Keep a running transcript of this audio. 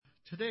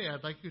Today,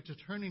 I'd like you to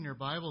turn in your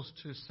Bibles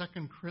to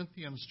 2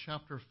 Corinthians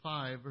chapter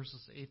 5,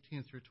 verses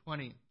 18 through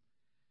 20.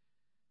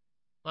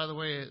 By the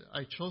way,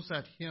 I chose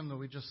that hymn that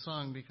we just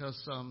sung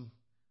because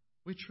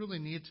we truly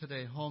need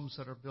today homes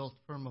that are built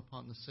firm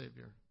upon the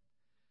Savior.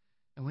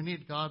 And we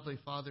need godly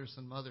fathers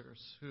and mothers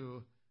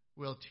who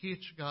will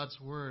teach God's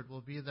Word,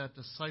 will be that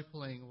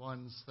discipling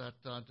ones that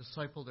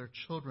disciple their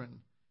children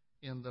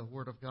in the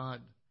Word of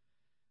God.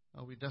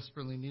 We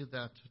desperately need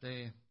that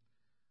today.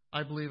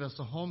 I believe as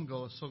the home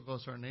goes, so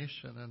goes our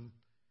nation. And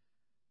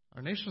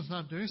our nation's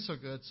not doing so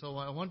good, so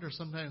I wonder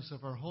sometimes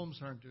if our homes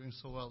aren't doing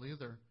so well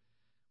either.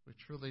 We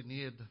truly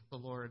need the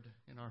Lord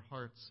in our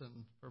hearts,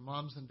 and for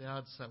moms and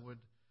dads that would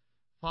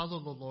follow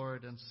the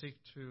Lord and seek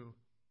to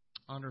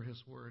honor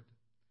His Word.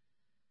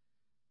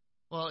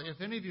 Well, if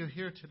any of you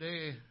here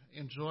today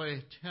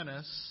enjoy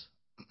tennis,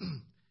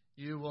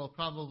 you will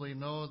probably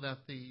know that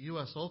the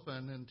U.S.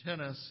 Open in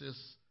tennis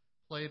is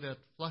played at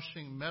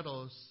Flushing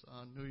Meadows,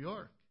 New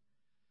York.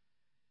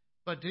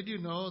 But did you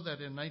know that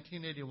in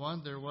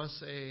 1981 there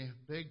was a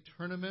big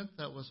tournament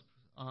that was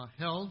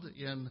held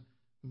in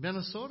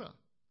Minnesota?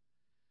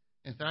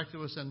 In fact, it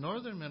was in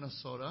northern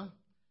Minnesota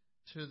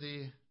to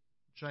the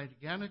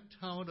gigantic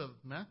town of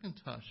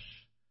McIntosh,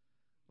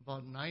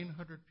 about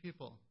 900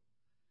 people.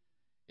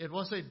 It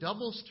was a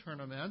doubles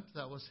tournament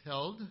that was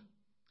held,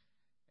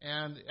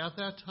 and at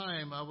that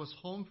time I was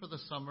home for the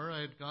summer.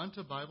 I had gone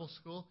to Bible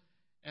school,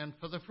 and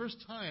for the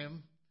first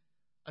time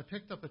I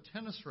picked up a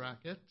tennis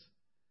racket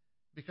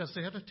because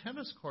they had a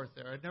tennis court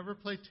there. I'd never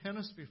played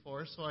tennis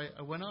before, so I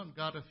went out and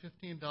got a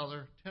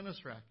 $15 tennis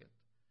racket.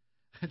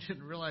 I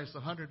didn't realize the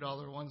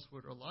 $100 ones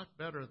were a lot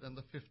better than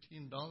the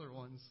 $15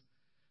 ones.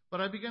 But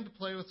I began to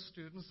play with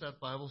students at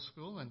Bible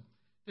school and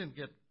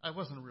I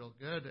wasn't real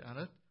good at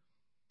it.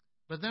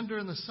 But then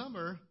during the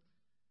summer,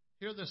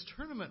 here this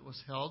tournament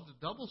was held, the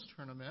doubles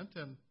tournament,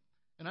 and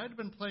I'd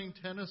been playing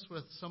tennis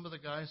with some of the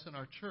guys in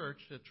our church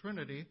at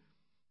Trinity.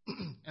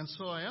 And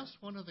so I asked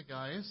one of the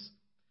guys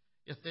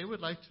if they would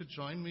like to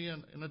join me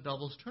in a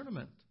doubles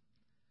tournament.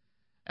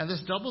 And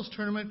this doubles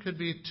tournament could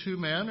be two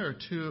men or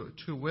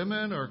two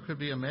women, or it could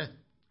be a man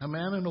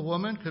and a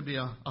woman, could be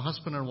a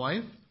husband and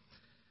wife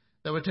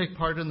that would take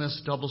part in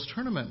this doubles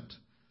tournament.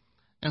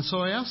 And so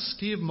I asked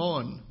Steve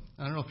Moen.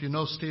 I don't know if you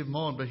know Steve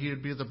Moen, but he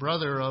would be the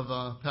brother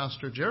of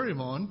Pastor Jerry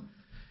Moen.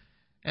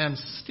 And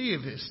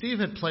Steve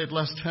had played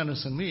less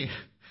tennis than me.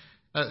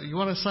 You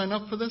want to sign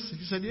up for this?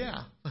 He said,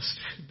 yeah,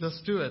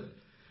 let's do it.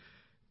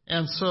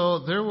 And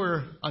so there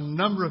were a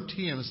number of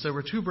teams. There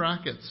were two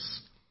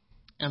brackets.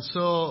 And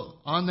so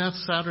on that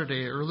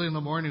Saturday, early in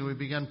the morning, we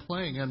began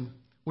playing, and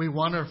we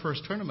won our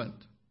first tournament.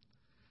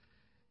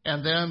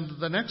 And then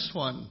the next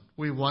one,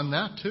 we won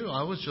that too.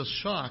 I was just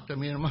shocked. I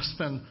mean, it must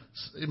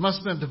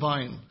have been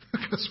divine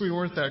because we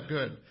weren't that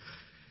good.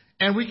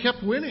 And we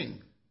kept winning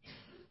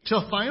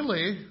till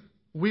finally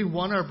we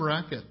won our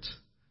bracket.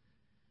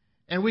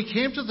 And we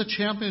came to the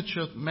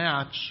championship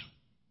match,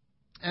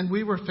 and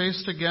we were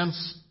faced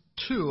against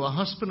a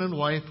husband and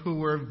wife who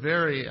were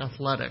very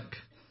athletic.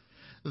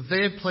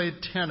 They had played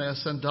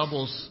tennis and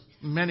doubles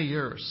many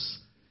years.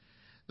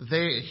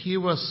 He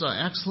was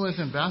excellent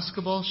in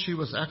basketball. She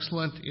was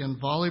excellent in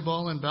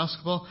volleyball and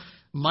basketball.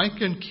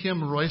 Mike and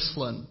Kim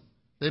Royslin,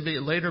 they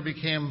later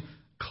became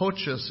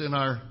coaches in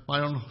my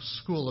own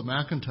school at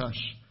McIntosh.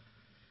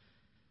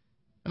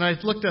 And I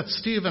looked at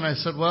Steve and I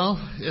said, well,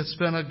 it's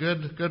been a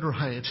good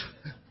ride.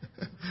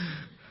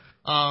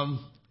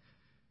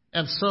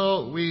 And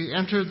so we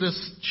entered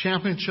this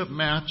championship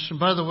match. And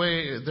by the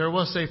way, there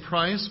was a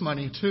prize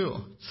money, too,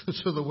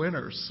 to the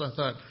winners. I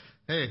thought,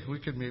 hey, we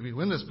could maybe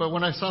win this. But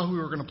when I saw who we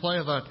were going to play,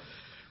 I thought,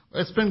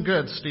 it's been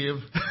good, Steve.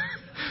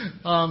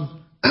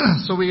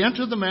 So we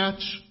entered the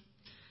match.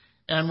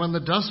 And when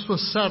the dust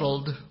was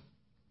settled,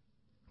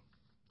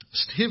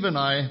 Steve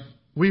and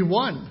we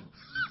won.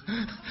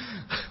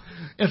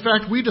 In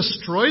fact, we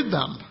destroyed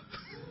them.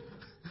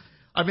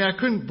 I mean, I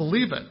couldn't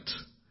believe it.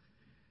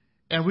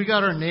 And we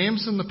got our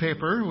names in the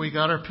paper. We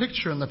got our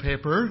picture in the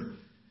paper.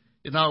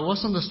 Now, it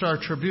wasn't the Star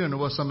Tribune. It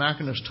was the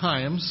McIntosh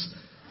Times.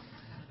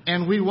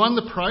 And we won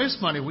the prize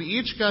money. We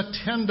each got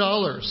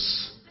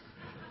 $10.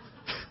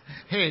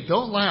 Hey,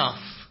 don't laugh.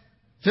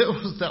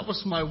 That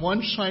was my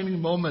one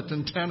shining moment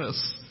in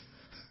tennis.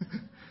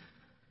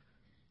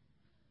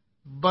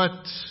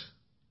 But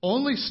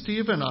only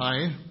Steve and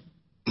I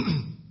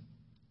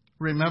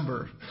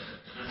remember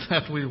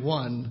that we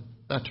won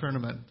that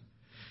tournament.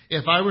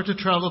 If I were to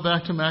travel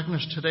back to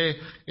McIntosh today,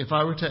 if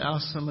I were to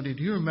ask somebody,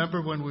 do you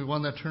remember when we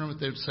won that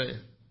tournament? They'd say,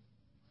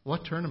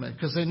 what tournament?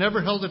 Because they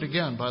never held it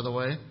again, by the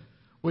way.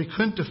 We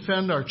couldn't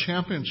defend our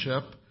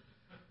championship.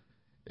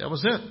 That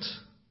was it.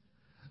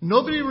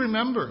 Nobody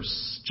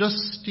remembers, just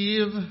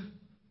Steve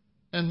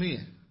and me.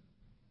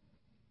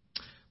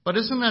 But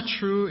isn't that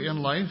true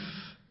in life?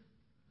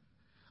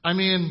 I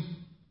mean,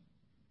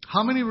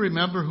 how many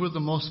remember who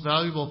the most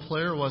valuable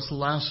player was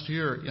last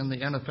year in the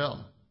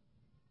NFL?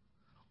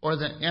 Or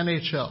the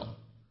NHL,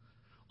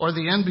 or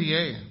the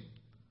NBA,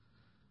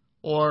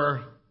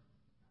 or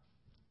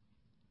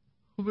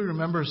who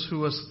remembers who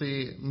was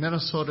the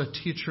Minnesota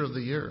Teacher of the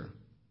Year?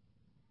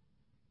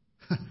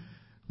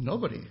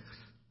 Nobody.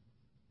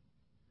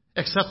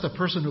 Except the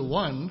person who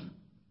won,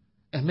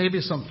 and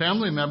maybe some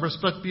family members,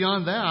 but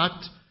beyond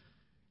that,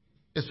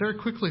 it's very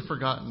quickly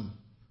forgotten.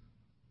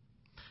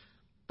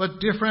 But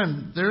dear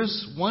friend,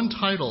 there's one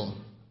title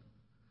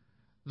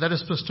that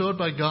is bestowed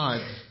by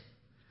God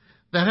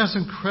that has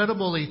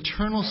incredible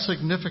eternal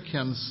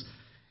significance.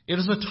 It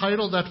is a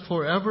title that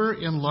forever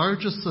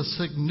enlarges the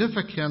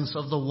significance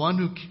of the one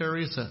who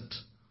carries it.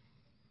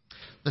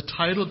 The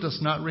title does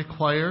not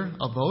require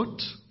a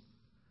vote,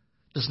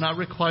 does not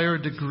require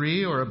a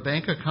degree or a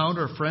bank account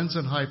or friends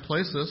in high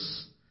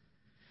places.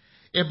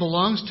 It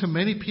belongs to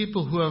many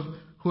people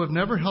who have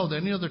never held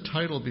any other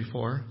title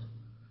before.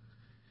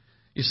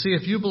 You see,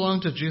 if you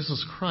belong to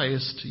Jesus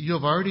Christ, you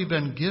have already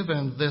been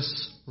given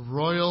this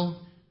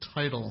royal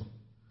title,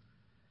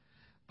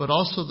 but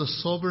also the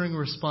sobering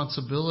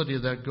responsibility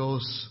that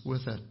goes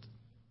with it.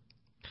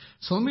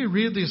 So let me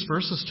read these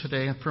verses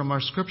today from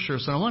our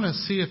scriptures, and I want to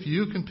see if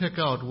you can pick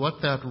out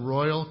what that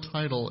royal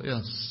title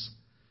is.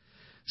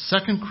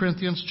 2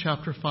 Corinthians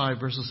chapter 5,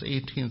 verses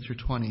 18 through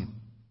 20.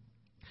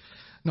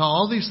 Now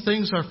all these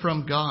things are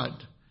from God,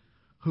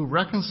 who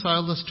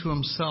reconciled us to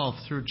himself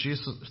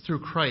through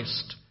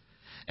Christ,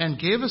 and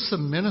gave us the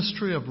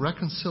ministry of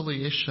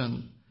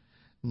reconciliation,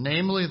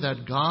 namely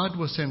that God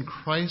was in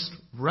Christ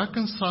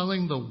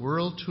reconciling the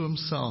world to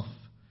himself,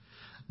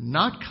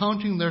 not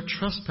counting their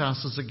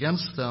trespasses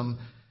against them,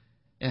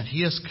 and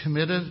he has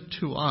committed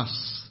to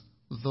us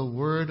the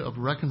word of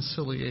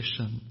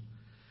reconciliation.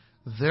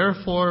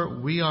 Therefore,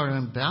 we are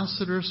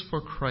ambassadors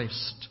for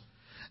Christ.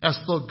 As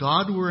though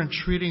God were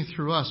entreating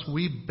through us,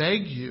 we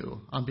beg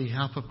you on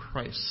behalf of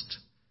Christ,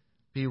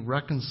 be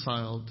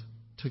reconciled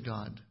to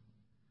God.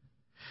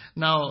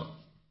 Now,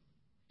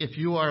 if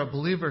you are a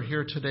believer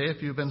here today,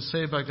 if you've been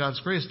saved by God's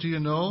grace, do you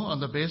know on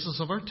the basis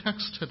of our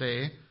text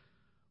today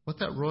what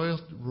that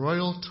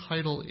royal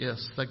title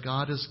is that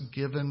God has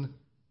given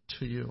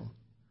to you?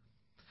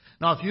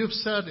 Now, if you've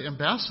said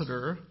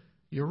ambassador,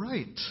 you're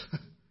right.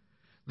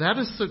 That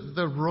is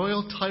the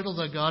royal title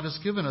that God has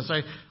given us.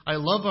 I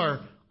love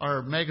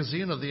our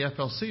magazine of the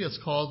FLC. It's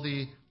called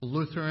the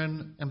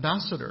Lutheran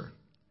Ambassador.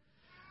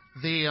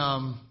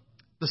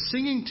 The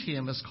singing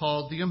team is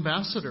called the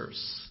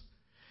Ambassadors.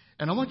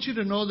 And I want you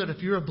to know that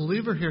if you're a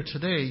believer here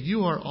today,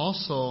 you are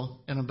also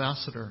an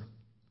ambassador.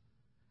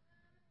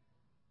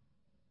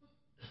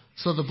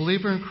 So the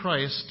believer in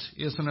Christ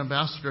is an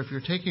ambassador. If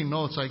you're taking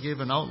notes, I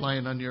gave an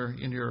outline in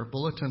your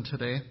bulletin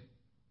today.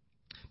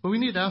 But we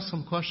need to ask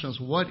some questions.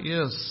 What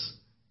is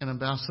an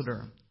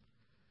ambassador?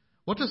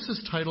 What does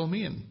this title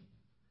mean?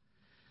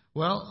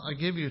 Well, I'm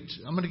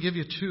going to give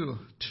you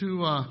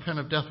two kind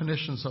of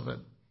definitions of it.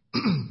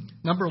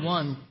 Number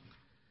one,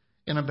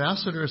 an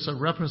ambassador is a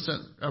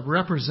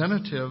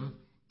representative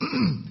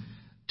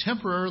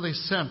temporarily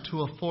sent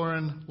to a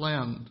foreign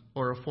land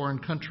or a foreign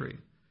country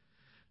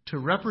to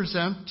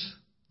represent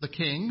the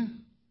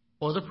king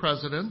or the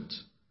president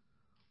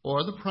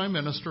or the prime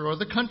minister or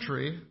the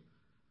country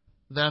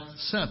that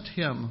sent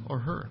him or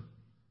her.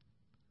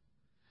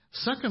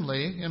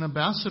 Secondly, an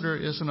ambassador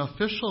is an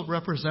official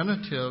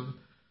representative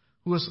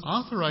who is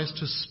authorized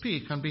to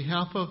speak on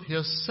behalf of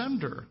his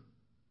sender.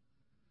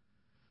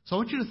 So I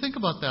want you to think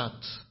about that,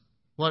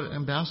 what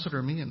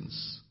ambassador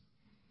means.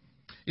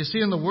 You see,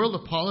 in the world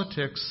of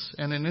politics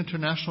and in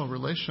international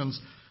relations,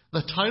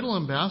 the title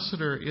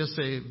ambassador is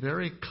a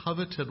very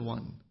coveted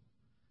one.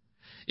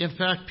 In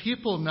fact,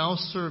 people now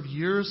serve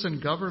years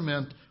in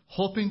government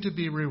hoping to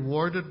be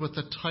rewarded with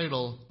the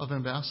title of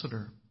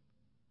ambassador.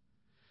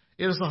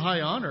 It is a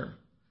high honor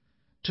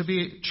to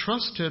be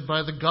trusted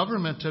by the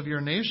government of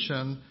your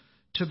nation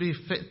to be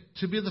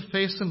the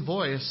face and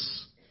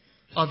voice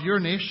of your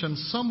nation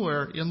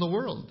somewhere in the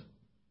world.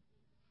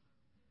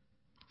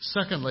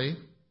 Secondly,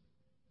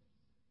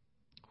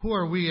 who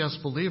are we as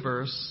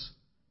believers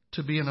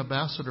to be an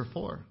ambassador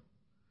for?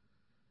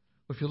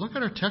 If you look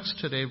at our text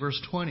today,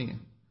 verse 20,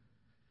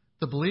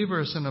 the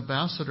believer is an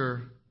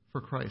ambassador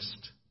for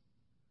Christ.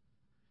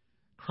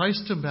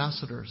 Christ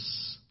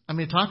ambassadors. I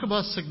mean, talk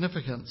about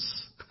significance.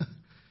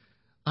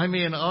 I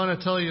mean, I want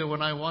to tell you,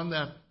 when I won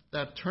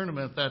that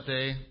tournament that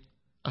day,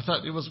 I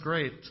thought it was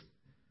great.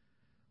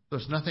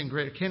 There's nothing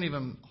great. I can't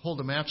even hold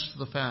a match to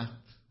the fact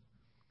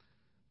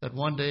that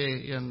one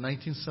day in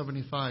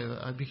 1975,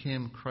 I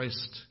became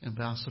Christ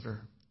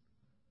ambassador.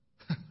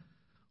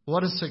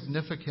 What a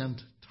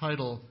significant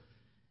title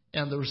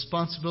and the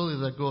responsibility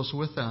that goes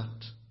with that.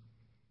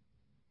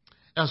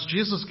 As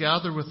Jesus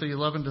gathered with the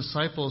 11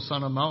 disciples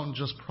on a mountain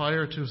just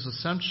prior to his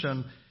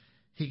ascension,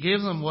 he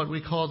gave them what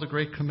we call the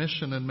Great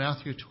Commission in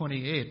Matthew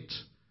 28,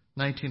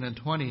 19 and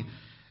 20.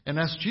 And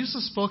as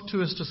Jesus spoke to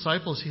his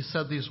disciples, he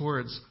said these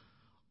words,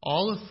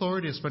 "All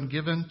authority has been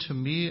given to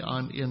me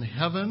in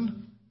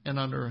heaven and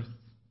on earth."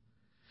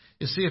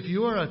 You see, if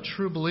you are a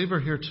true believer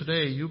here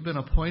today, you've been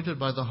appointed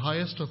by the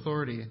highest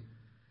authority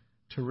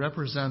to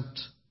represent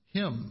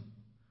him,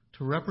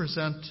 to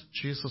represent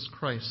Jesus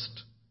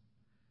Christ.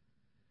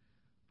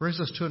 Brings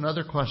us to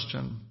another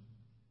question.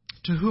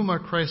 To whom are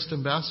Christ's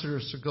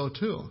ambassadors to go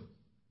to?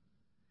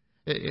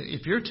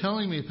 If you're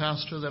telling me,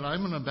 Pastor, that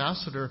I'm an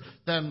ambassador,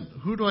 then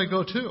who do I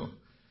go to?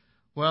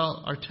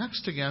 Well, our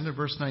text again in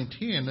verse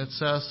 19, it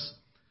says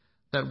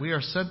that we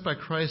are sent by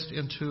Christ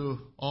into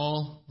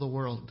all the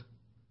world.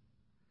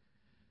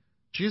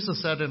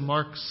 Jesus said in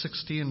Mark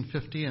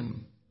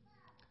 16:15,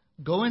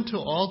 "Go into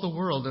all the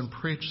world and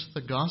preach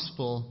the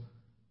gospel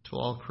to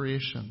all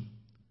creation."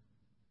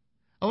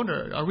 I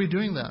wonder, are we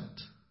doing that?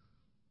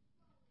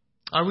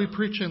 Are we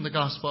preaching the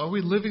gospel? Are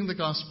we living the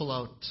gospel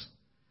out?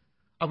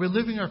 Are we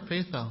living our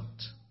faith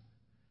out?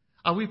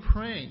 Are we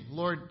praying,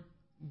 Lord,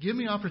 give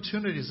me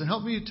opportunities and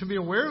help me to be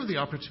aware of the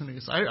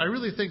opportunities? I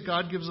really think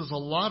God gives us a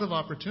lot of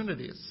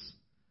opportunities.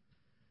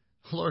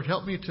 Lord,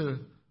 help me to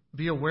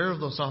be aware of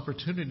those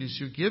opportunities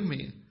you give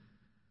me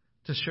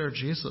to share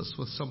Jesus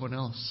with someone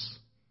else.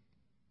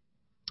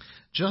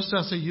 Just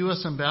as a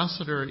U.S.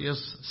 ambassador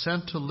is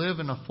sent to live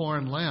in a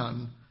foreign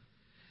land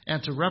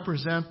and to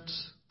represent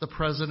the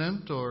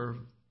president or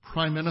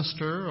prime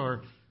minister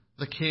or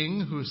the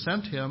king who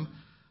sent him,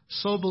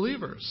 so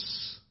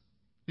believers,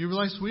 you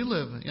realize we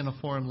live in a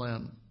foreign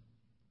land.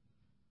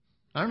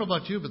 I don't know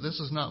about you, but this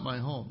is not my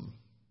home.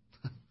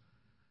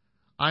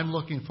 I'm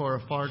looking for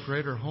a far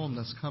greater home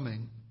that's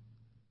coming.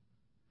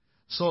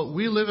 So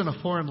we live in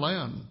a foreign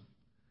land.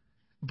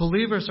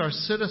 Believers are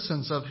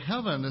citizens of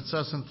heaven, it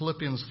says in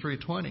Philippians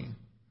 3:20.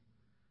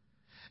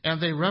 And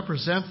they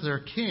represent their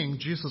King,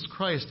 Jesus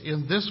Christ,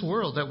 in this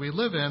world that we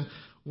live in,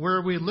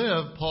 where we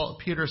live,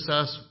 Peter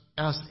says,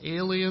 as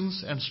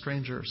aliens and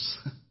strangers.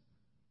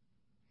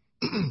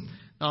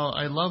 Now,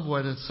 I love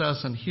what it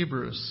says in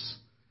Hebrews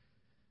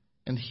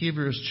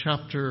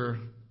chapter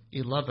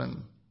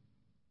 11,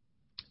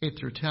 8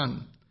 through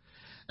 10.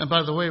 And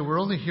by the way, we're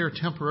only here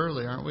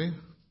temporarily, aren't we?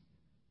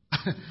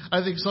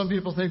 I think some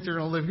people think they're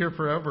going to live here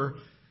forever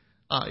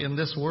in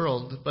this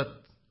world, but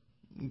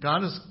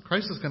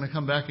Christ is going to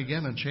come back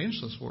again and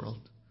change this world.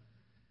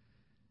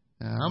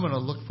 And I'm going to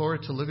look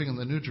forward to living in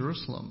the New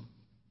Jerusalem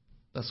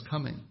that's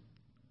coming.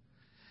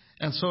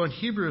 And so in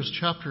Hebrews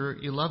chapter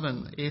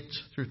 11, 8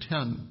 through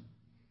 10,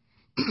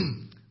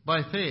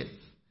 by faith,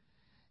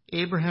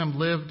 Abraham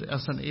lived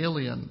as an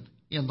alien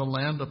in the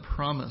land of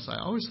promise. I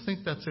always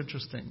think that's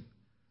interesting.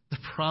 The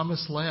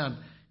promised land,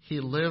 he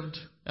lived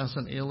as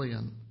an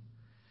alien,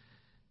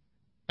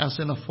 as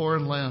in a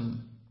foreign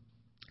land,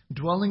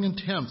 dwelling in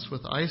tents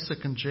with Isaac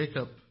and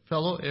Jacob,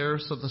 fellow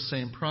heirs of the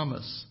same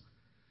promise.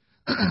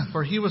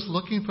 For he was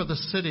looking for the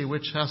city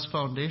which has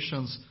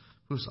foundations,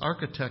 whose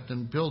architect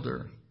and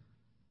builder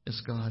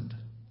is God.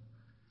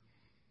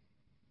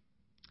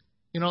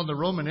 In the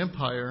Roman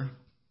Empire,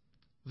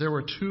 there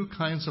were two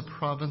kinds of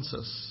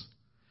provinces.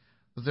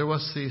 There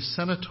was the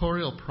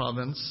senatorial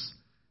province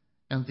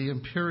and the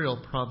imperial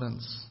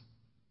province.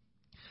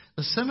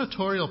 The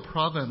senatorial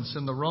province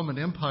in the Roman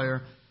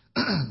Empire,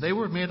 they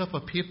were made up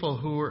of people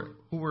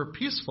who were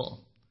peaceful.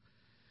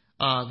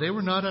 They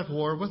were not at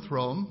war with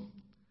Rome.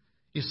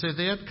 You see,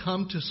 they had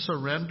come to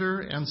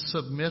surrender and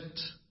submit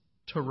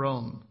to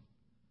Rome.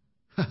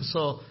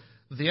 So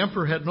the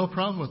emperor had no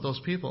problem with those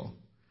people.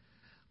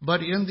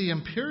 But in the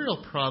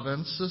imperial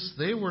provinces,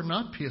 they were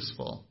not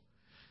peaceful.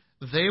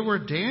 They were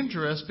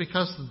dangerous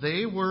because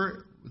they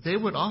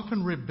would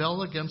often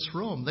rebel against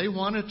Rome. They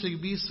wanted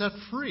to be set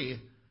free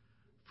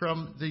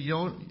from the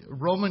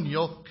Roman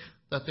yoke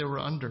that they were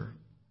under.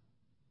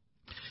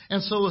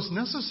 And so it was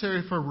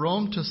necessary for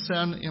Rome to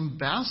send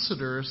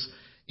ambassadors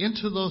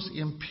into those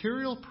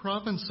imperial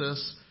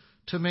provinces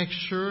to make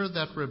sure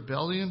that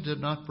rebellion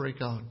did not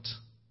break out.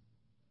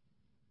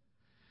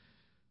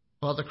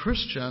 Well, the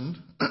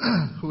Christian,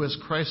 who is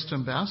Christ's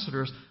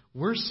ambassadors,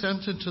 we're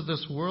sent into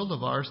this world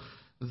of ours,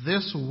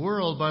 this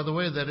world, by the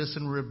way, that is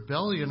in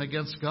rebellion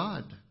against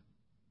God.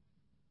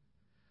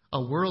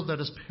 A world that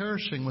is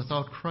perishing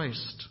without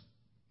Christ.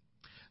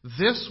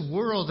 This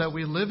world that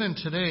we live in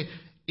today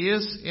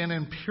is an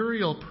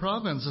imperial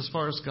province as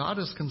far as God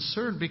is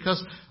concerned,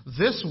 because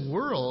this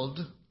world,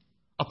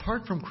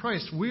 apart from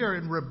Christ, we are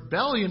in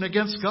rebellion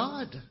against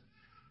God.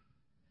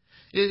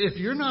 If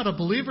you're not a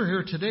believer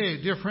here today,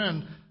 dear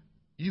friend,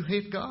 you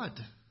hate God.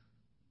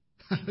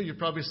 You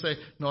probably say,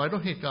 no, I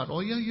don't hate God.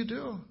 Oh, yeah, you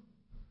do.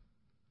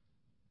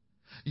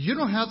 You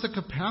don't have the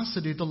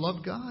capacity to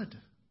love God.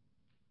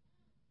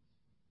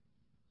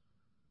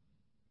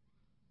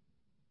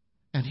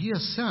 And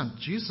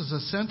Jesus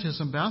has sent his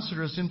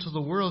ambassadors into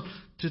the world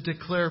to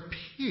declare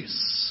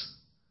peace,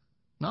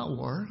 not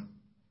war.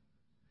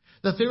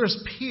 That there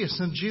is peace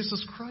in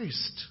Jesus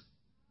Christ.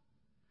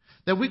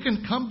 That we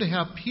can come to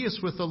have peace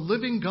with the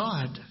living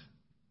God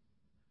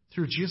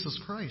through Jesus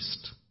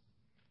Christ.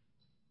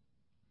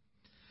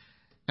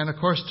 And of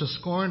course, to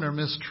scorn or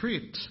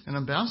mistreat an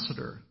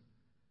ambassador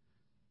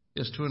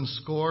is to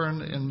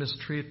scorn and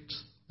mistreat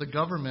the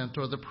government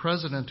or the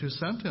president who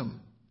sent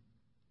him.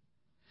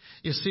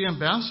 You see,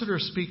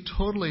 ambassadors speak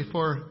totally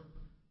for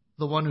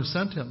the one who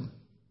sent him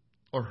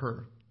or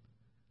her.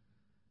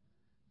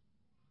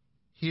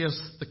 He is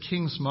the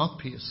king's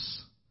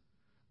mouthpiece.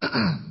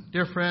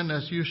 Dear friend,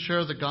 as you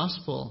share the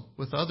gospel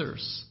with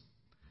others,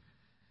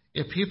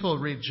 if people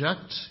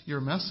reject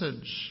your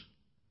message,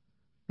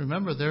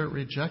 remember, they're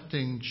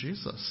rejecting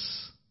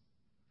Jesus.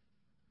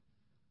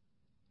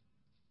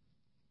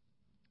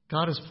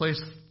 God has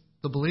placed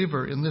the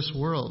believer in this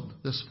world,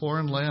 this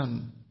foreign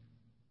land.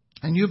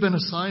 And you've been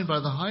assigned by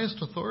the highest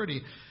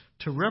authority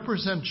to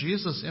represent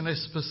Jesus in a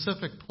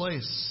specific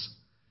place.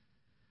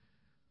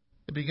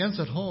 It begins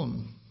at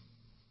home.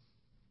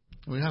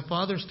 We have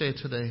Father's Day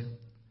today.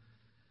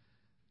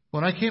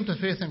 When I came to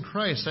faith in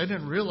Christ, I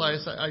didn't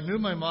realize, I knew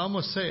my mom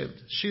was saved.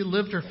 She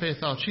lived her faith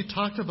out. She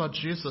talked about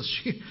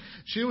Jesus.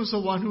 She was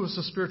the one who was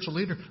the spiritual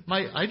leader.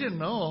 I didn't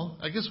know.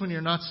 I guess when you're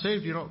not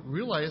saved, you don't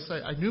realize.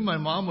 I knew my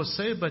mom was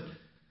saved, but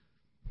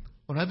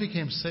when I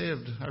became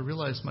saved, I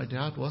realized my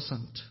dad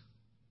wasn't.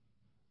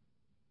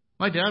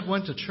 My dad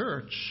went to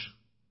church,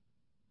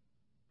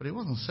 but he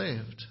wasn't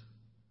saved.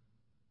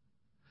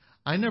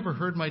 I never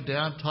heard my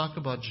dad talk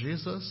about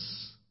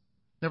Jesus.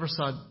 Never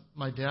saw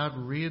my dad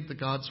read the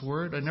God's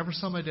Word. I never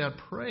saw my dad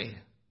pray.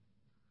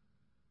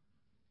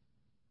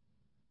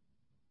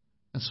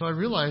 And so I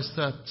realized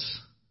that,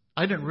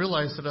 I didn't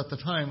realize it at the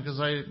time because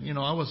I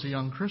was a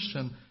young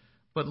Christian,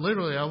 but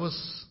literally I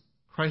was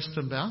Christ's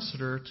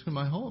ambassador to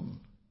my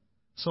home.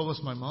 So was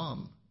my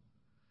mom.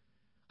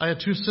 I had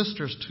two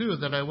sisters too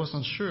that I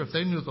wasn't sure if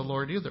they knew the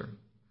Lord either.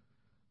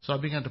 So I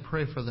began to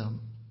pray for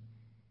them.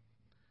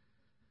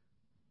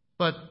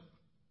 But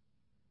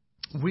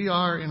we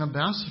are an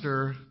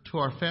ambassador to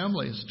our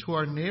families, to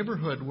our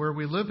neighborhood where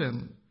we live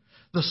in,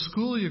 the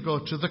school you go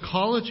to, the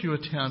college you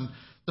attend,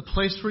 the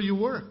place where you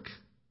work.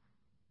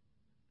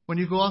 When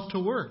you go off to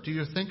work, do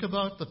you think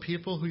about the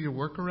people who you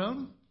work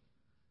around?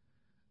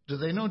 Do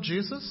they know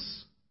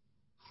Jesus?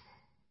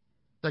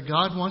 That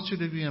God wants you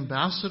to be an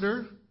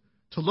ambassador,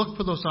 to look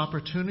for those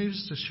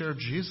opportunities to share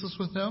Jesus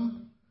with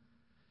them?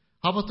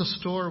 How about the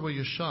store where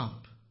you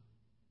shop?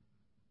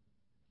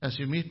 As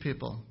you meet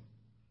people.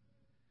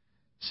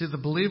 See, the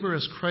believer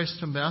is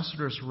Christ's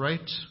ambassadors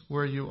right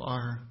where you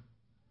are.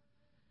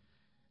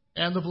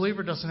 And the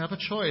believer doesn't have a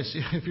choice.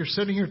 If you're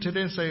sitting here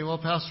today and say, well,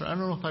 Pastor, I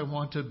don't know if I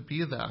want to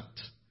be that.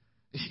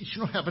 You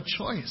don't have a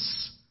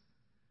choice.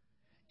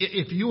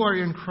 If you are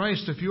in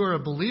Christ, if you are a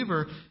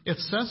believer, it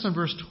says in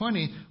verse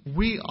 20,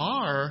 we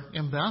are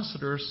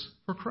ambassadors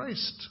for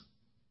Christ.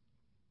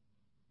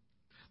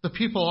 The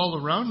people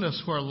all around us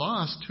who are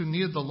lost, who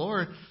need the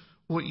Lord,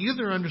 will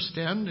either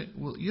understand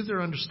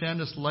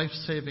his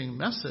life-saving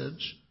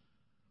message,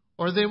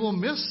 or they will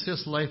miss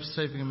his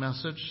life-saving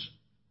message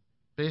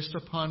based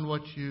upon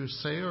what you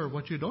say or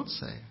what you don't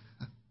say,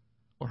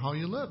 or how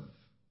you live.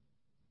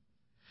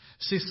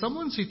 See,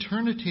 someone's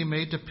eternity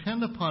may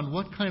depend upon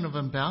what kind of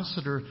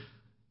ambassador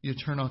you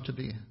turn out to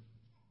be.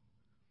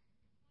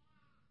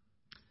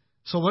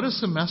 So what is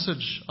the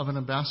message of an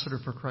ambassador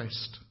for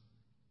Christ?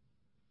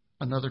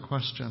 Another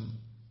question.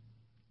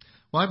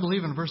 Well, I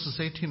believe in verses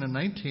 18 and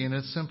 19,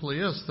 it simply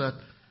is that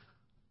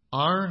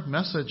our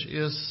message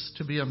is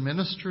to be a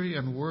ministry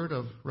and word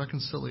of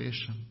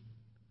reconciliation.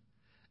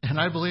 And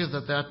I believe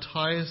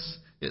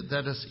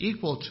that is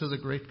equal to the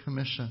Great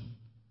Commission.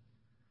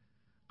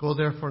 Go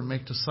therefore and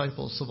make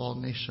disciples of all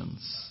nations.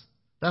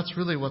 That's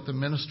really what the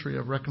ministry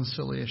of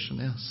reconciliation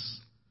is.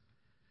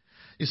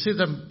 You see,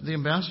 the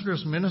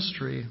ambassador's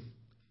ministry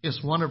is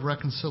one of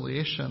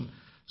reconciliation.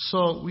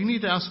 So we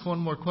need to ask one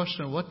more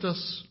question. What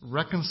does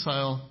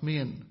reconcile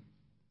mean?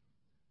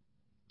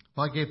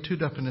 Well, I gave two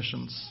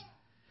definitions.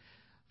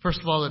 First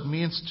of all, it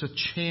means to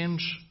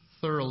change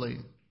thoroughly.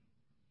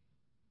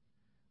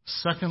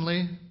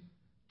 Secondly,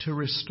 to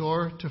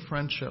restore to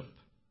friendship,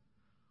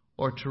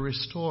 or to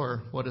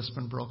restore what has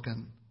been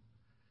broken.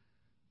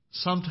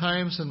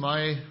 Sometimes in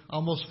my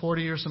almost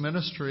 40 years of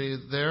ministry,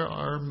 there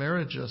are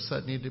marriages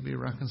that need to be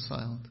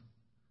reconciled.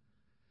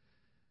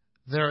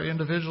 There are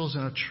individuals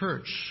in a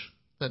church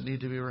that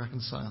need to be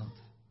reconciled.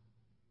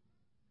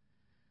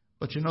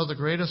 But the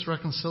greatest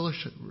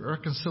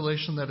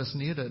reconciliation that is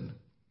needed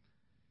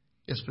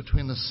is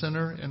between the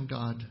sinner and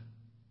God.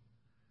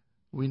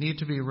 We need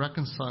to be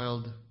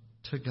reconciled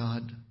to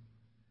God.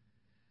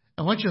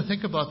 I want you to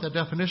think about that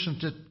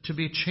definition, to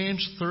be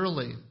changed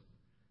thoroughly.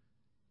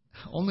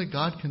 Only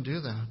God can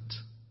do that.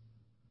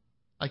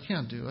 I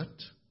can't do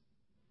it.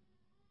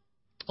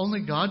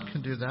 Only God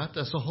can do that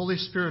as the Holy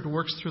Spirit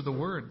works through the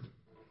Word.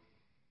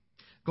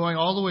 Going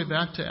all the way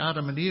back to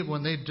Adam and Eve,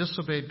 when they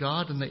disobeyed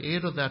God and they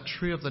ate of that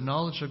tree of the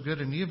knowledge of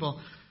good and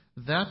evil,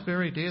 that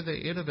very day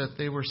they ate of it,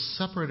 they were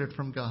separated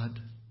from God.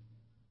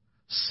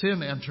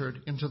 Sin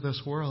entered into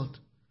this world.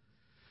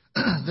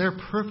 Their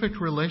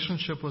perfect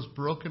relationship was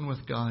broken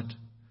with God.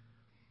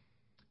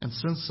 And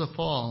since the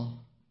fall,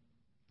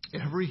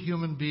 every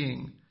human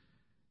being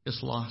is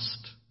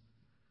lost.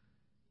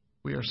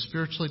 We are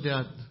spiritually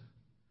dead.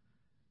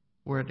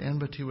 We're at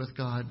enmity with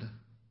God.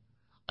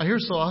 I hear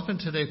so often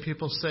today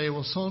people say,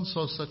 well,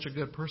 so-and-so is such a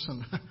good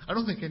person. I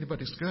don't think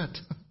anybody's good.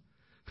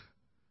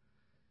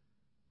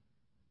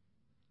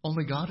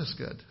 Only God is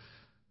good.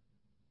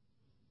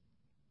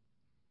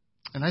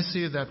 And I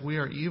see that we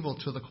are evil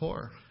to the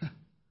core.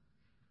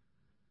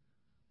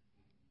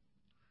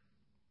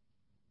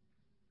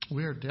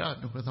 We are dead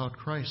without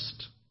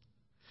Christ.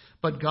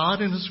 But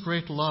God in His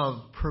great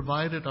love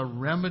provided a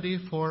remedy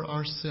for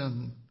our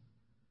sin.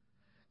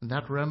 And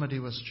that remedy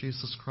was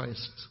Jesus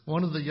Christ.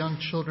 One of the young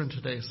children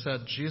today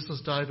said,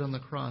 Jesus died on the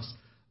cross.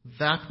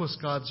 That was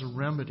God's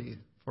remedy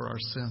for our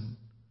sin.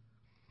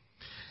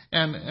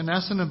 And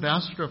as an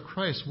ambassador of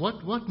Christ,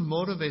 what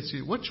motivates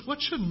you? What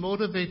should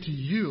motivate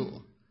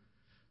you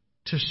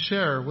to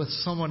share with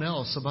someone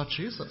else about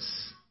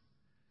Jesus?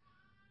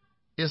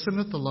 Isn't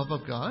it the love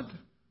of God?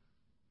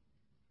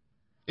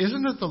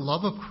 Isn't it the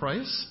love of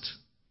Christ?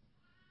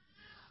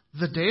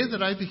 The day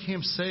that I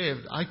became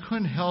saved, I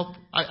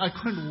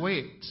couldn't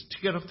wait to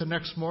get up the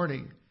next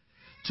morning,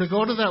 to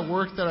go to that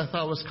work that I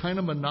thought was kind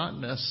of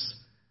monotonous.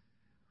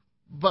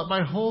 But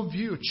my whole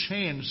view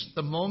changed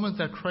the moment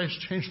that Christ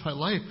changed my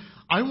life.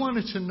 I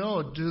wanted to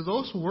know, do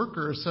those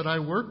workers that I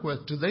work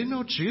with, do they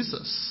know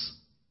Jesus?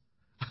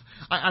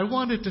 I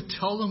wanted to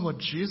tell them what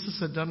Jesus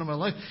had done in my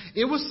life.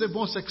 It was the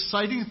most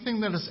exciting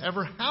thing that has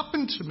ever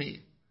happened to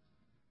me.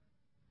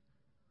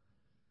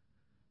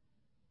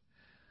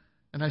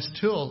 And I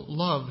still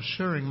love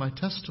sharing my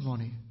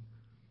testimony.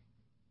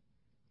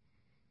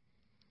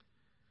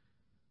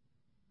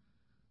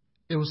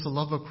 It was the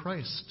love of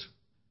Christ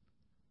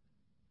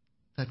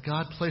that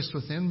God placed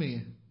within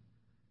me.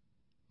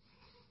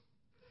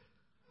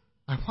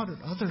 I wanted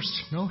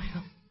others to know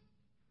Him.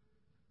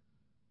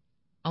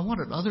 I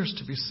wanted others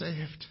to be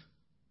saved.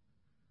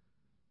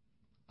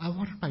 I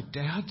wanted my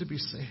dad to be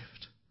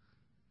saved.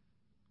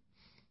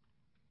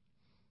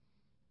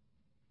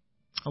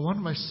 I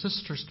wanted my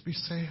sisters to be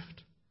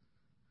saved.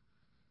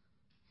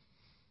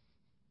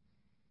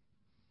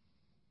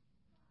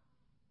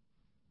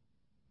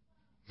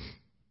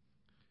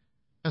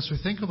 As we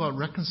think about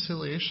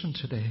reconciliation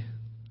today,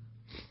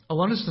 I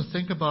want us to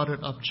think about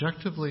it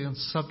objectively and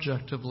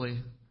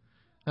subjectively.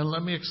 And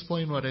let me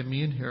explain what I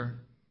mean here.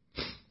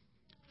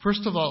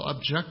 First of all,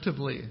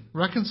 objectively,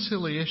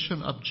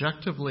 reconciliation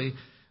objectively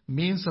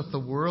means that the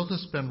world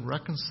has been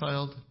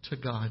reconciled to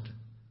God.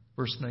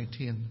 Verse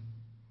 19.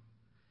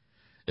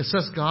 It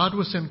says, God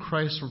was in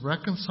Christ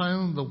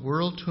reconciling the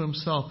world to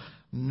Himself,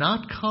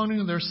 not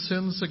counting their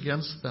sins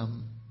against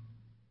them.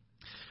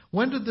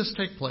 When did this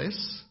take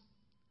place?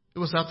 It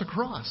was at the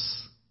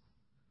cross.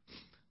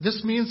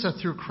 This means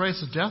that through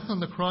Christ's death on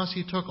the cross,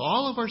 He took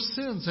all of our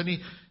sins and He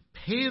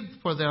paid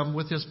for them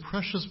with His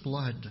precious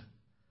blood.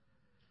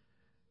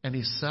 And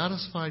He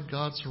satisfied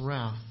God's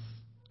wrath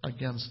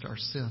against our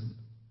sin.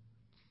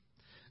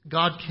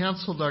 God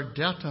canceled our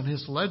debt on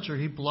His ledger.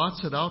 He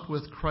blots it out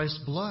with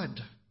Christ's blood.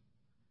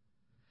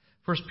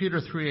 1 Peter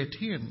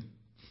 3:18,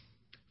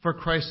 for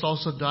Christ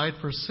also died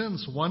for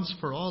sins once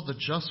for all, the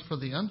just for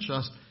the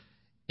unjust,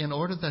 in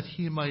order that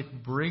He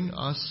might bring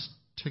us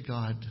to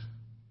God.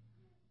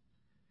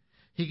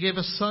 He gave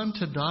His Son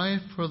to die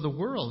for the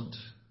world.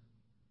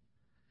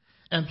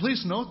 And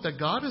please note that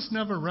God is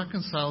never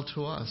reconciled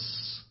to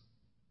us.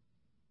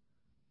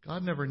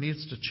 God never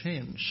needs to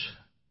change.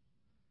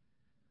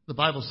 The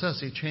Bible says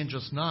He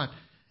changes not.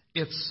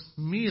 It's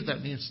me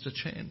that needs to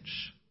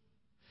change.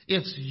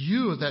 It's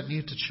you that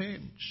need to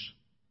change.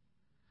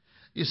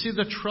 You see,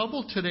 the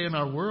trouble today in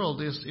our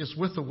world is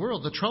with the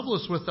world. The trouble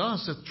is with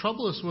us. The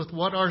trouble is with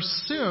what our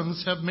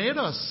sins have made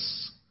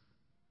us.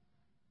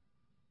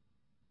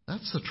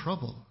 That's the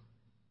trouble.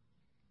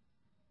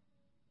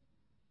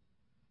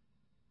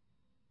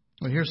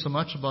 We hear so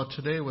much about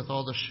today with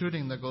all the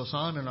shooting that goes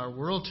on in our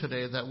world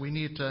today that we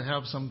need to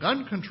have some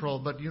gun control.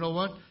 But you know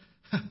what?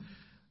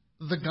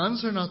 The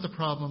guns are not the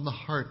problem. The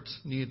heart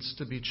needs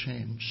to be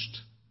changed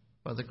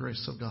by the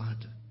grace of God.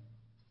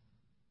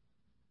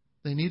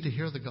 They need to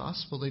hear the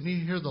gospel. They need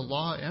to hear the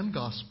law and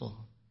gospel.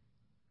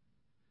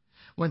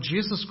 When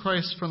Jesus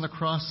Christ from the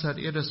cross said,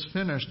 "It is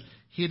finished,"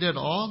 He did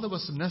all that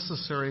was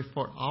necessary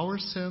for our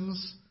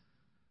sins,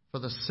 for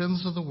the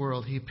sins of the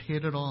world. He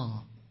paid it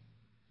all.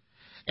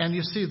 And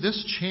you see,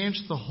 this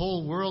changed the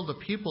whole world of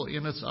people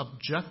in its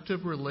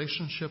objective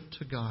relationship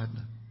to God.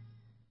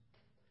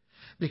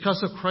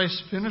 Because of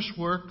Christ's finished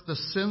work, the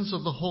sins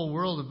of the whole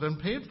world have been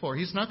paid for.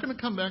 He's not going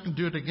to come back and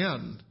do it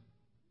again.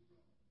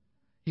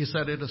 He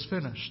said, "It is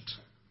finished."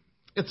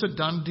 It's a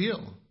done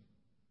deal.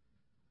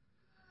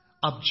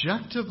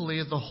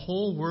 Objectively, the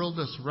whole world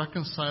is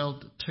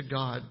reconciled to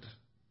God.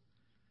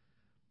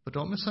 But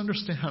don't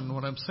misunderstand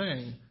what I'm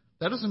saying.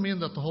 That doesn't mean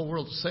that the whole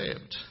world is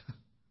saved.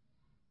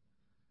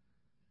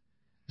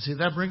 See,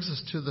 that brings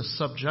us to the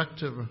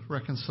subjective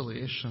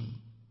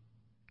reconciliation.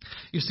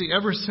 You see,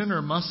 every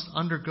sinner must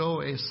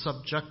undergo a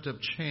subjective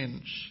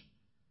change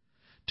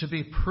to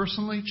be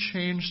personally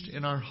changed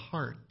in our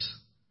heart,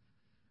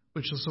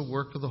 which is the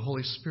work of the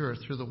Holy Spirit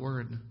through the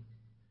Word.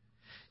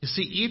 You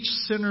see, each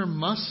sinner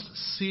must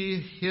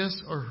see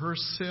his or her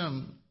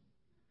sin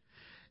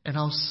and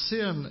how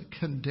sin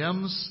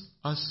condemns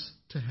us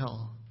to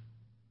hell.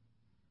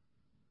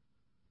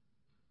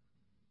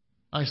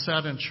 I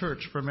sat in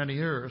church for many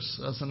years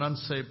as an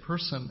unsaved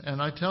person,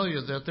 and I tell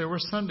you that there were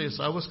Sundays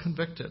I was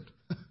convicted.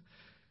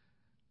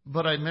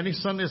 But many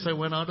Sundays I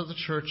went out of the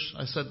church.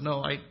 I said,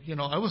 no, I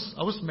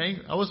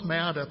was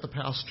mad at the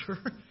pastor.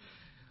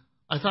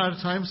 I thought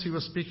at times he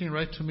was speaking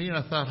right to me, and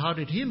I thought, how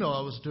did he know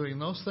I was doing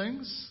those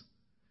things?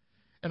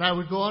 And I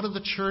would go out of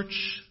the church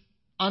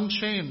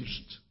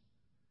unchanged.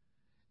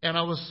 And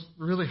I was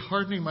really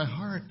hardening my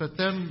heart. But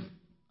then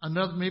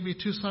maybe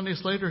 2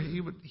 Sundays later,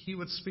 he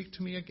would speak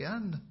to me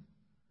again.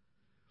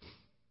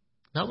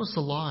 That was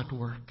the law at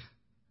work.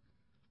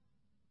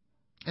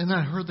 And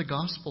I heard the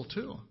gospel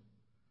too,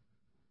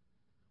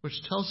 which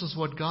tells us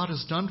what God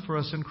has done for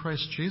us in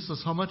Christ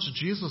Jesus, how much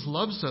Jesus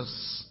loves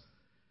us,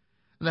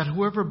 and that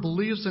whoever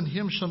believes in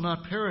him shall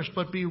not perish,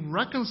 but be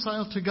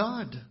reconciled to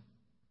God,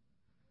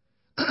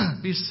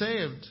 be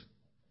saved,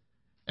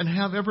 and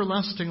have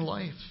everlasting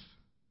life.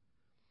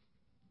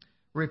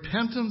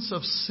 Repentance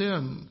of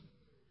sin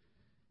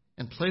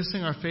and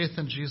placing our faith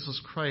in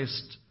Jesus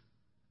Christ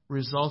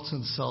results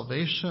in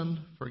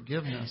salvation,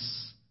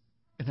 forgiveness,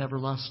 and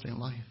everlasting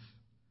life.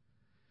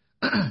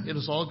 It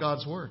is all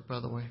God's work,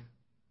 by the way.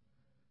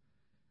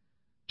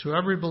 To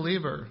every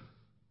believer,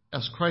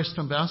 as Christ's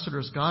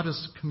ambassadors, God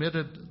has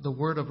committed the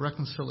word of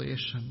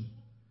reconciliation.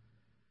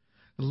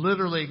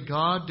 Literally,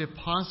 God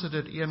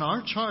deposited in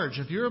our charge.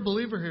 If you're a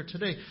believer here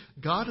today,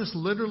 God has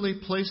literally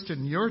placed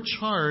in your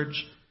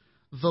charge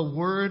the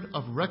word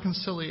of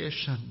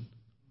reconciliation.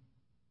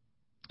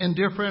 And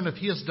dear friend, if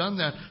he has done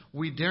that,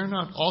 we dare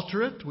not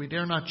alter it, we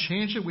dare not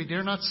change it, we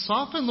dare not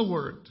soften the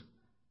word.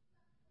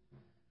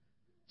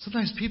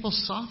 Sometimes people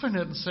soften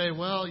it and say,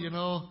 well,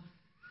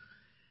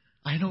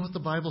 I know what the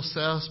Bible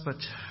says, but,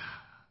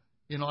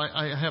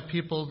 I have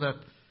people that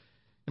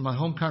in my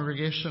home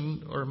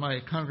congregation or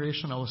my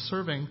congregation I was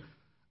serving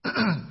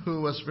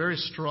who was very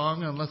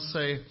strong on, let's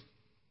say,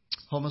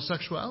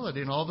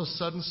 homosexuality. And all of a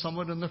sudden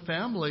someone in their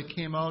family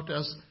came out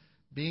as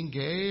being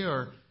gay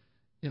or,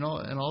 and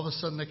all of a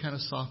sudden they kind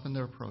of softened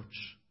their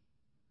approach.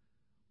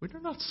 We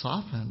are not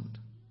softened.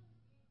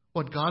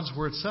 What God's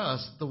Word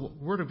says, the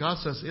Word of God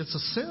says it's a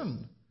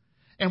sin.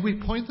 And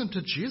we point them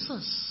to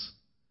Jesus,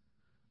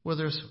 where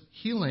there's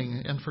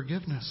healing and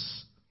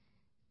forgiveness.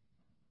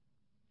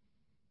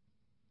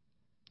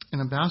 An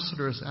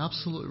ambassador is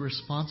absolutely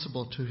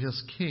responsible to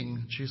his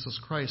King, Jesus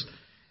Christ,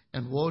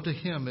 and woe to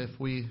him if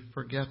we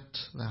forget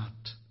that.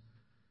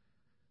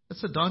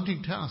 It's a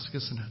daunting task,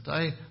 isn't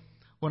it?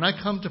 When I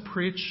come to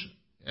preach,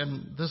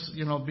 and this,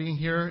 being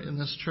here in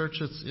this church,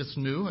 it's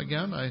new.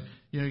 Again,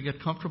 you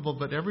get comfortable,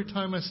 but every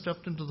time I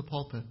stepped into the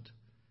pulpit,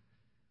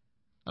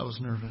 I was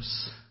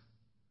nervous.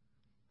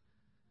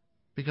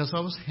 Because I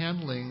was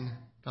handling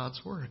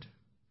God's Word.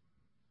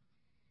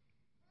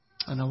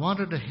 And I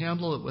wanted to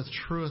handle it with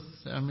truth.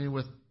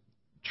 With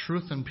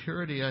truth and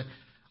purity.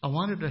 I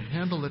wanted to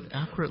handle it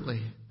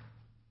accurately.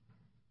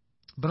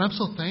 But I'm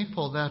so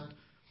thankful that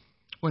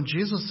when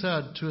Jesus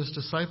said to his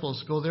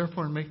disciples, "Go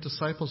therefore and make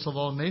disciples of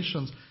all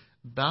nations,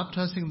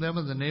 baptizing them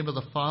in the name of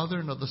the Father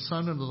and of the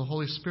Son and of the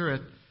Holy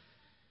Spirit,"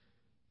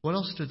 what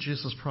else did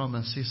Jesus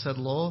promise? He said,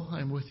 "Lo,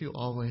 I'm with you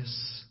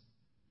always,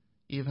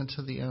 even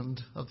to the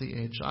end of the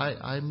age."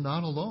 I'm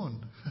not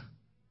alone.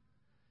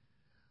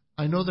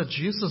 I know that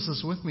Jesus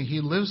is with me.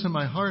 He lives in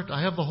my heart.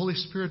 I have the Holy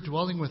Spirit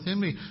dwelling within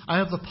me. I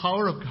have the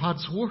power of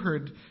God's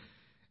Word.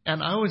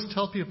 And I always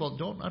tell people,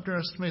 don't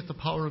underestimate the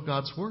power of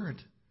God's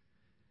Word.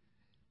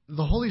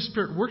 The Holy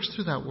Spirit works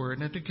through that Word,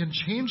 and it can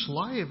change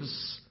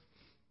lives.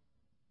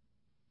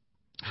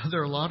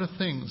 There are a lot of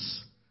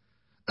things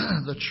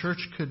the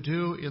church could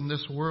do in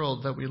this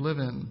world that we live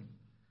in.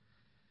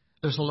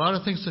 There's a lot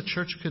of things the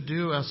church could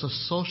do as a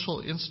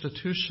social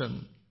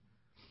institution.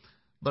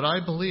 But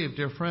I believe,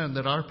 dear friend,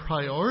 that our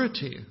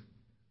priority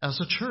as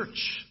a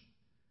church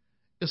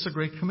is the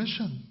Great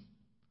Commission.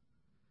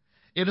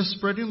 It is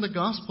spreading the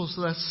gospel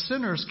so that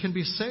sinners can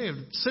be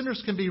saved,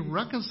 sinners can be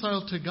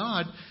reconciled to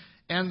God,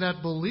 and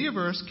that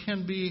believers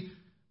can be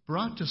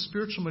brought to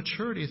spiritual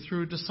maturity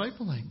through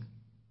discipling.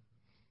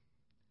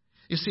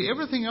 You see,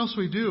 everything else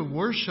we do,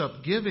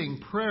 worship, giving,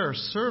 prayer,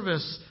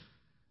 service,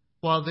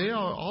 while they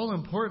are all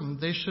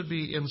important, they should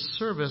be in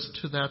service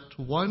to that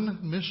one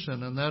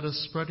mission, and that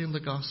is spreading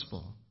the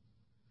gospel.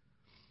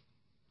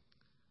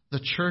 The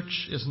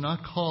church is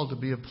not called to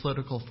be a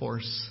political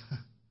force.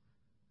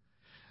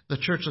 The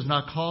church is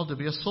not called to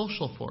be a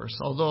social force,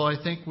 although I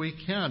think we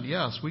can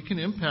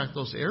impact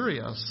those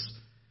areas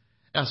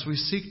as we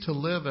seek to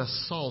live as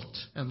salt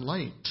and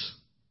light.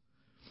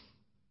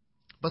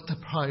 But the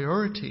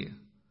priority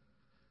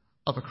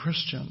of a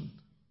Christian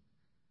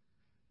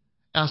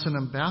as an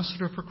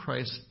ambassador for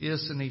Christ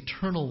is an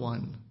eternal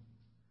one,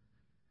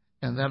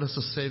 and that is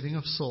the saving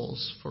of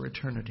souls for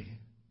eternity.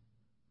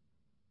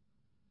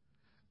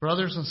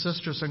 Brothers and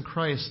sisters in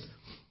Christ,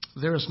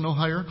 there is no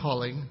higher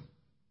calling,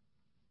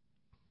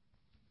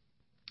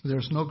 there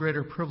is no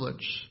greater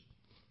privilege,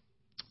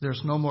 there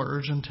is no more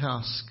urgent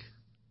task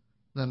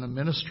than the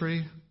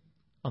ministry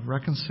of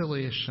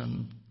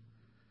reconciliation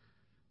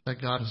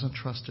that God has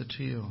entrusted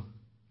to you.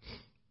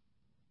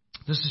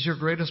 This is your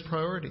greatest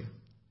priority,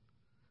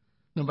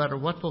 no matter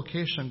what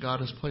vocation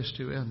God has placed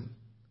you in.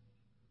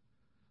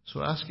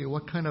 So I ask you,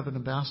 what kind of an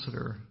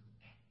ambassador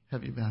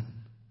have you been?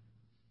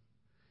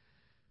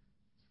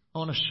 I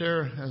want to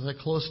share, as I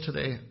close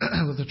today,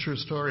 with a true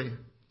story.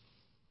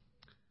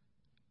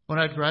 When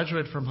I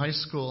graduated from high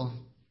school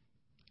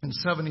in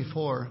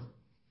 1974,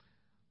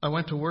 I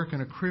went to work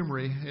in a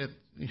creamery.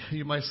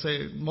 You might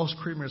say most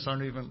creameries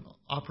aren't even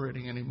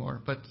operating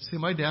anymore. But see,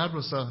 my dad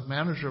was a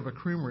manager of a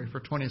creamery for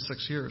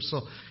 26 years.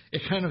 So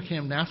it kind of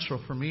came natural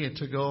for me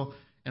to go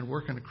and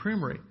work in a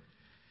creamery.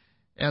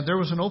 And there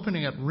was an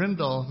opening at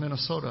Rindal,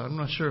 Minnesota. I'm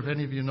not sure if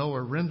any of you know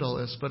where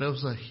Rindal is, but it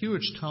was a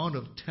huge town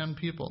of 10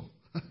 people.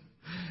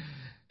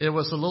 It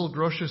was a little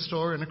grocery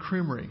store and a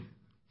creamery.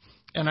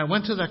 And I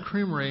went to that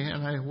creamery,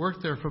 and I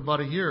worked there for about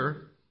a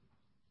year.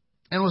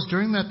 And it was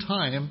during that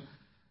time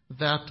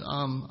that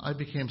I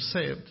became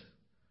saved.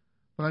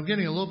 But I'm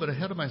getting a little bit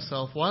ahead of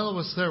myself. While I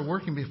was there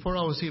working, before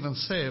I was even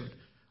saved,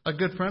 a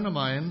good friend of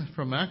mine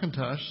from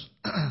McIntosh,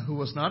 who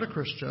was not a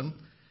Christian,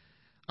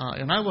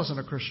 and I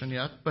wasn't a Christian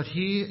yet, but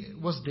he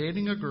was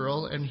dating a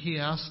girl, and he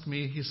asked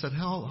me, he said,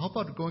 how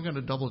about going on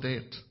a double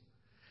date?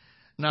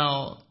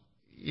 Now,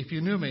 if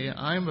you knew me,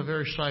 I'm a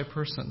very shy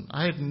person.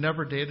 I had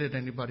never dated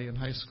anybody in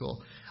high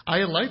school. I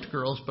liked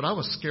girls, but I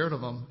was scared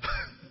of them.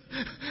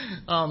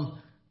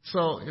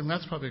 And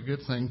that's probably a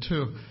good thing,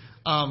 too.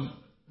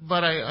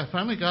 But I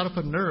finally got up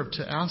a nerve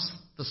to ask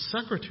the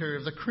secretary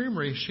of the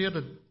creamery. She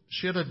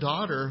had a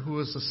daughter who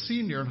was a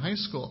senior in high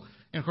school.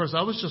 And, of course,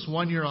 I was just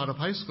 1 year out of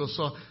high school.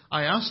 So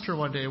I asked her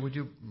one day, would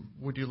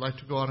you like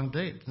to go on a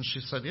date? And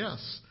she said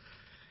yes.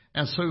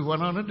 And so we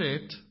went on a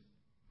date.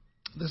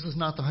 This is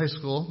not the high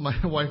school. My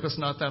wife is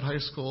not that high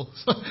school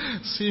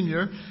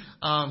senior.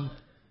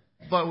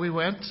 But we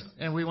went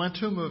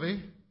to a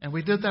movie, and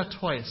we did that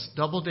twice,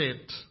 double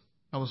date.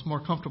 I was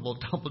more comfortable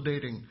double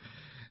dating.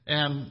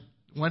 And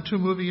went to a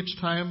movie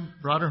each time,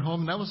 brought her home,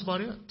 and that was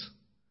about it.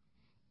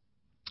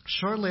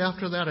 Shortly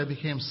after that, I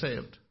became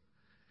saved.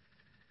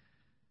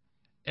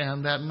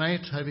 And that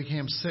night, I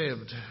became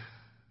saved.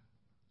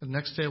 The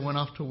next day, I went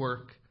off to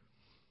work.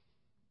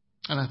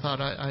 And I thought,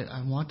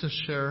 I want to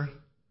share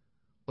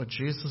what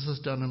Jesus has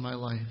done in my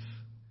life.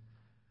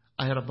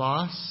 I had a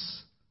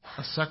boss,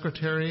 a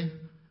secretary,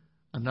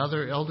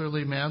 another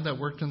elderly man that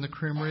worked in the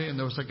creamery, and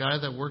there was a guy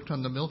that worked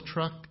on the milk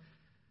truck.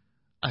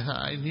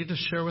 I need to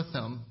share with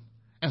them.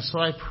 And so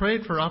I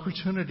prayed for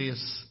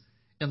opportunities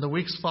in the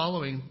weeks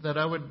following that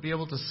I would be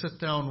able to sit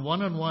down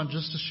one-on-one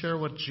just to share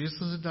what Jesus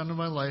had done in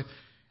my life,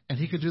 and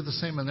he could do the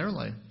same in their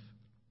life.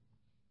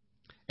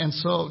 And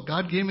so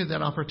God gave me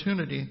that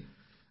opportunity,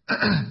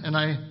 and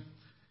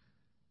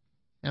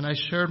I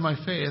shared my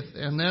faith.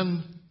 And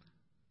then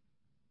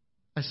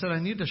I said, I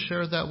need to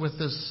share that with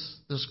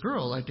this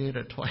girl I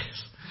dated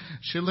twice.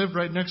 She lived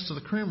right next to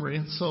the creamery,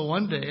 and so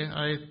one day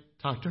I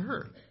talked to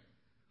her.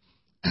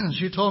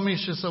 She told me,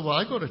 she said, well,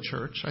 I go to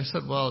church. I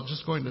said, well,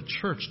 just going to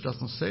church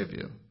doesn't save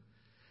you.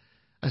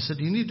 I said,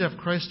 you need to have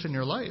Christ in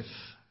your life.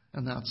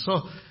 And that.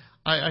 So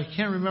I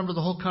can't remember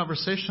the whole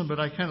conversation, but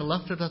I kind of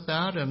left it at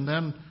that. And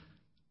then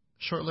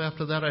shortly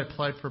after that, I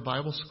applied for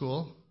Bible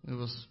school. It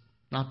was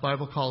not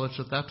Bible college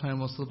at that time,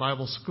 it was the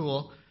Bible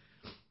school.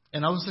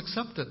 And I was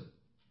accepted.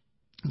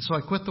 And so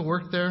I quit the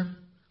work there,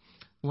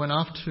 went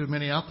off to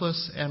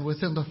Minneapolis, and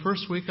within the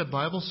first week at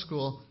Bible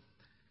school,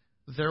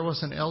 there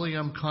was an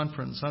LEM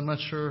conference. I'm not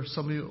sure,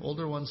 some of you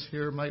older ones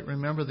here might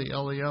remember the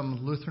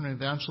LEM, Lutheran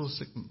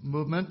Evangelistic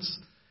Movements.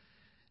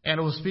 And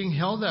it was being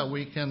held that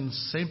week in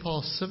St.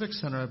 Paul Civic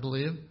Center, I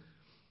believe.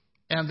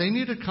 And they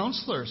needed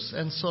counselors.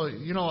 And so,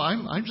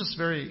 I'm just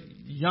very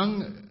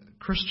young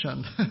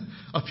Christian,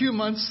 a few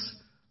months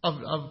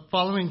of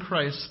following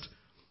Christ,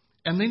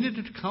 and they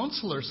needed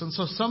counselors. And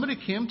so somebody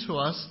came to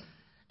us,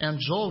 and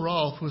Joel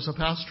Rolfe, who's a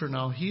pastor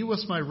now, he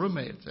was my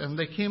roommate. And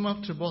they came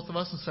up to both of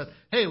us and said,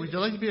 hey, would you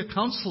like to be a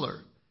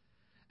counselor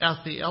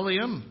at the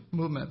LEM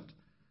movement?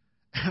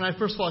 And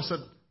first of all, I said,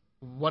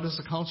 what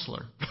is a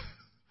counselor?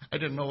 I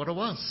didn't know what it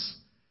was.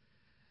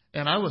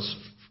 And I was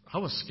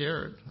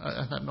scared.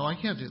 I thought, no, I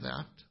can't do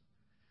that.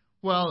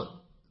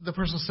 Well, the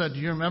person said, do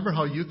you remember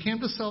how you came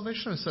to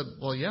salvation? I said,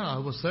 well, yeah, I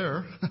was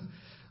there.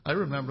 I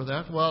remember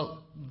that.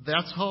 Well,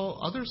 that's how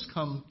others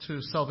come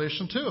to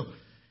salvation too.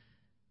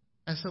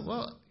 I said,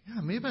 well,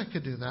 yeah, maybe I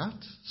could do that.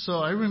 So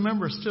I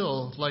remember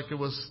still, like it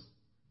was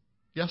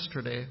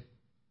yesterday,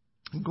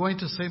 going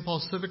to St.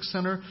 Paul Civic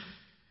Center.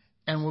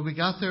 And when we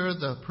got there,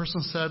 the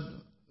person said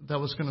that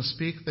was going to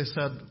speak, they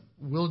said,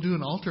 we'll do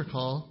an altar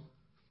call.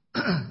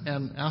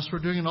 And as we're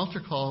doing an altar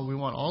call, we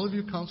want all of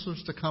you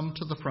counselors to come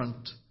to the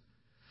front.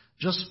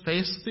 Just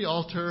face the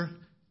altar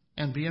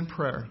and be in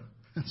prayer.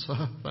 And so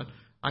I thought,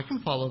 I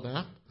can follow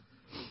that.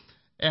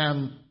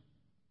 And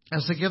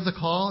as they give the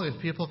call,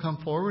 if people come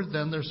forward,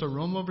 then there's a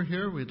room over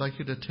here. We'd like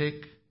you to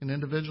take an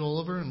individual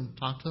over and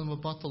talk to them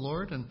about the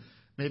Lord and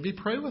maybe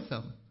pray with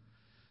them.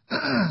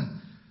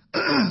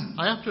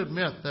 I have to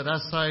admit that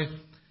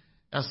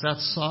as that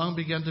song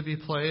began to be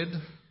played,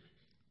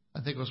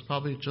 I think it was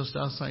probably Just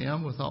As I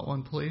Am, Without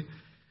One Plea,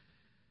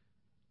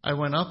 I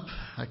went up,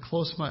 I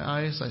closed my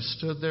eyes, I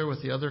stood there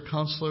with the other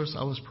counselors,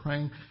 I was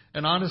praying,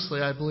 and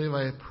honestly, I believe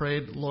I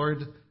prayed, Lord,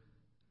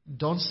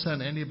 don't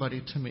send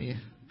anybody to me,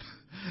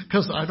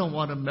 because I don't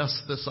want to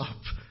mess this up.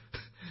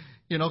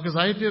 Because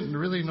I didn't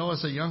really know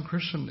as a young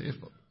Christian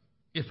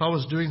if I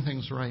was doing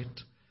things right.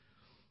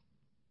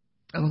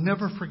 I'll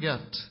never forget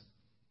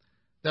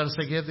that as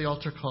I gave the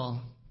altar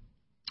call,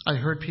 I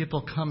heard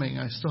people coming.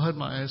 I still had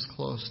my eyes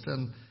closed,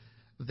 and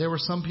there were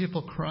some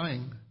people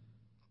crying.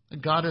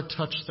 God had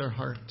touched their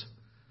heart.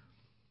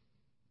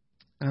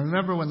 And I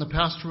remember when the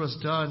pastor was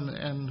done,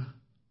 and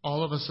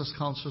all of us as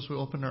counselors, we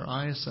opened our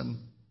eyes, and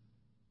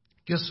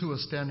guess who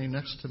was standing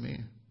next to me?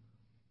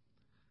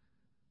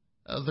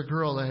 The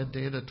girl I had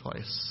dated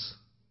twice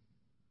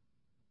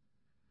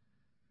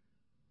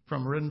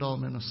from Rindal,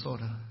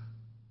 Minnesota.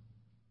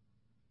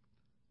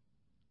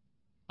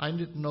 I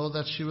didn't know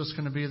that she was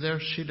going to be there.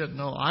 She didn't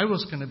know I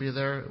was going to be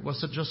there.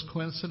 Was it just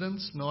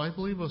coincidence? No, I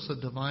believe it was a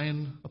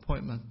divine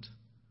appointment.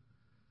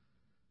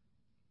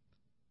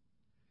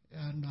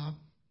 And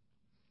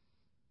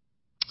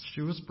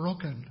she was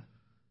broken.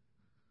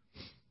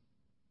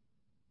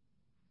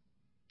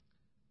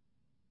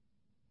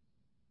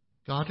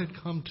 God had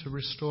come to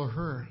restore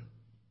her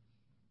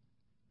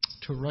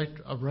to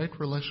a right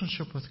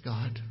relationship with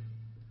God.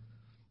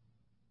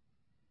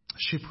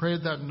 She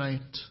prayed that night,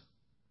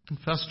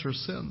 confessed her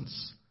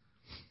sins,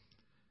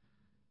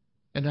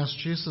 and asked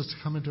Jesus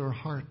to come into her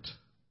heart.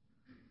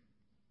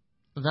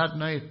 That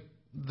night,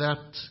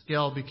 that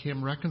gal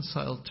became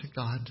reconciled to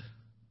God.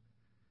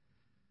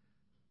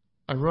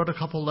 I wrote a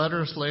couple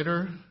letters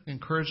later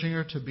encouraging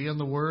her to be in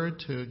the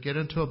Word, to get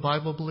into a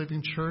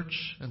Bible-believing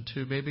church, and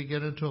to maybe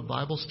get into a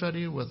Bible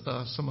study with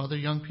some other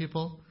young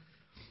people.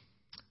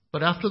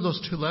 But after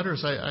those 2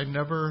 letters, I have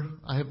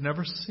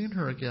never seen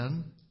her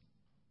again.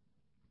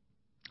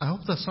 I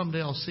hope that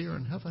someday I'll see her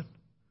in heaven.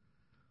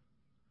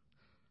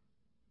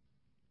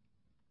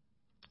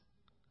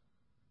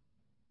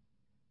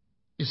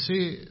 You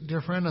see,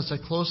 dear friend, as I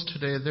close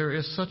today, there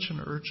is such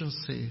an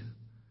urgency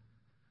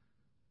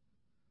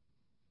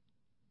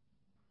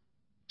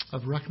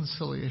of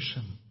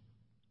reconciliation.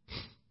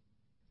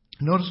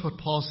 Notice what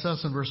Paul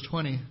says in verse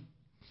 20.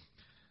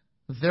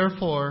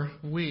 Therefore,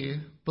 we,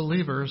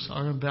 believers,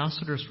 are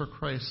ambassadors for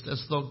Christ,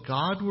 as though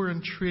God were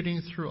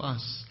entreating through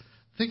us.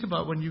 Think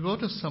about when you go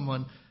to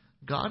someone,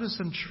 God is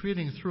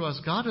entreating through us.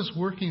 God is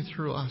working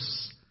through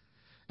us.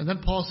 And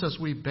then Paul says,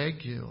 we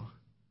beg you.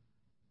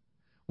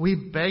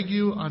 We beg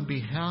you on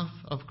behalf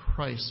of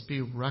Christ,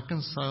 be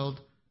reconciled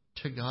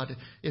to God.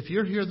 If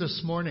you're here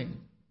this morning,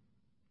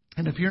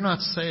 and if you're not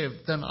saved,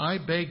 then I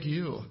beg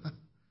you,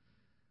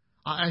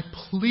 I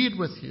plead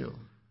with you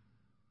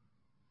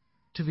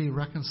to be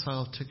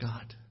reconciled to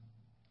God,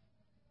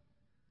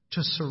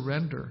 to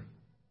surrender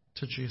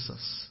to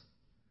Jesus,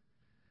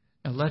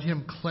 and let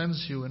Him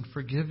cleanse you and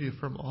forgive you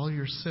from all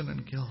your sin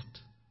and guilt.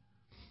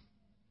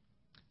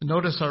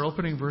 Notice our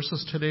opening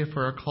verses today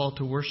for our call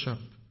to worship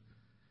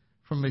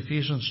from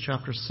Ephesians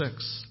chapter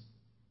 6,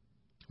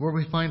 where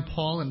we find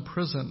Paul in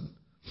prison,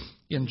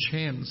 in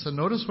chains. And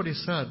notice what he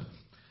said.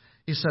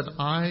 He said,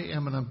 I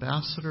am an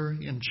ambassador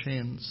in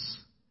chains.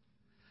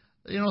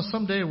 You know,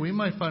 someday we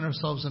might find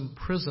ourselves in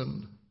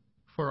prison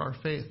for our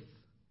faith.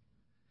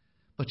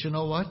 But you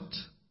know what?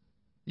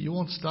 You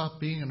won't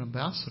stop being an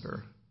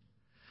ambassador.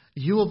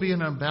 You will be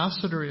an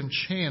ambassador in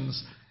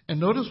chains. And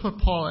notice what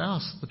Paul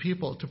asked the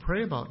people to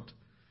pray about.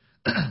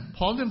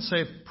 Paul didn't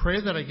say,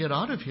 pray that I get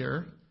out of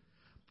here.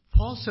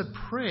 Paul said,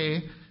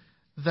 pray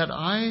that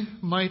I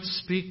might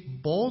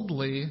speak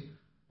boldly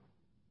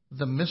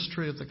the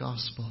mystery of the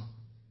gospel.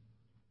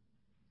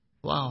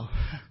 Wow.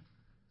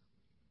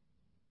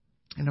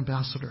 An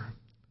ambassador.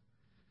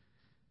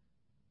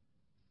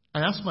 I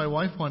asked my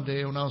wife one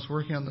day when I was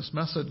working on this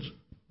message,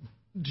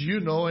 do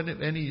you know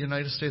any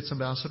United States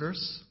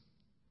ambassadors?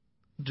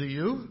 Do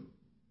you?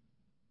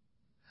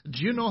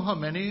 Do you know how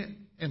many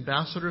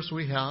ambassadors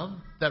we have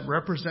that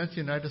represent the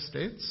United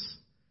States?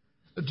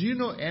 Do you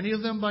know any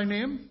of them by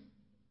name?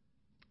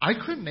 I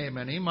couldn't name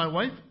any. My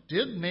wife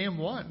did name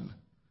one.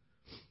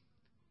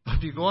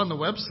 If you go on the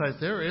website,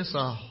 there is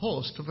a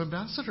host of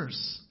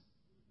ambassadors.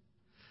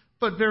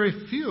 But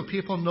very few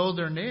people know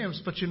their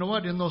names. But you know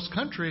what? In those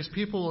countries,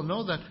 people will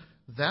know that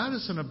that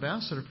is an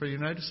ambassador for the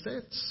United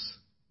States.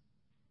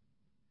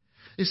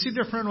 You see,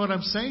 dear friend, what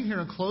I'm saying here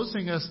in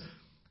closing is,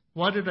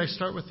 why did I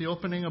start with the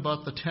opening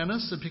about the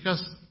tennis? It's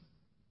because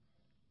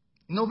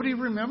nobody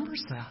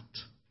remembers that.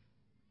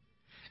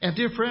 And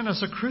dear friend,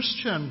 as a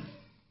Christian,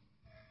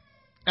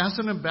 as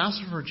an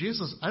ambassador for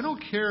Jesus, I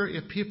don't care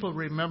if people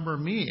remember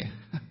me.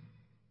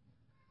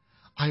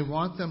 I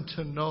want them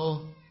to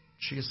know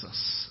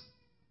Jesus.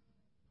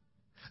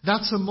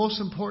 That's the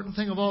most important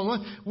thing of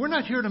all. We're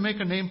not here to make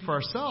a name for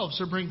ourselves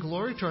or bring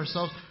glory to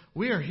ourselves.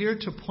 We are here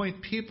to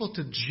point people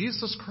to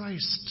Jesus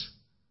Christ,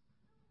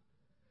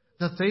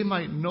 that they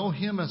might know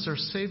Him as their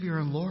Savior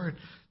and Lord.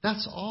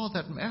 That's all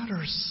that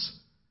matters.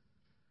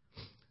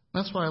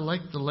 That's why I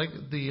like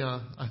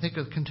I think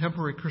a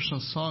contemporary Christian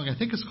song. I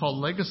think it's called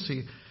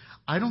Legacy.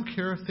 I don't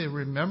care if they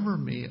remember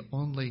me,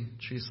 only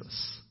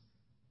Jesus.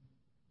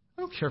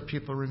 I don't care if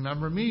people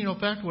remember me. You know, in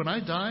fact, when I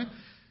die,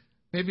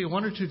 maybe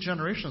 1 or 2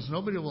 generations,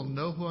 nobody will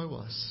know who I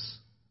was.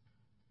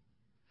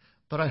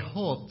 But I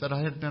hope that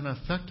I have been an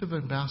effective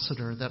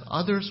ambassador, that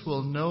others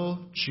will know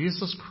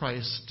Jesus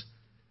Christ,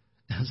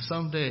 and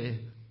someday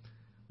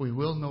we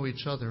will know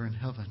each other in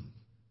heaven.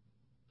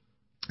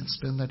 and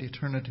spend that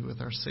eternity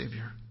with our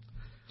Savior.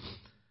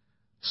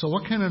 So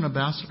what kind of an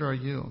ambassador are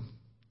you?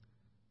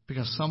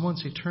 Because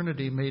someone's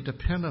eternity may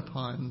depend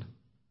upon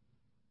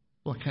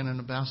what kind of an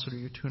ambassador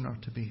you turn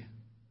out to be.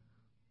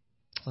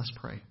 Let's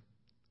pray.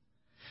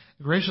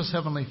 Gracious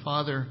Heavenly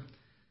Father,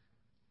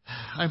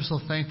 I'm so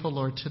thankful,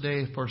 Lord,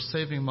 today for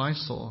saving my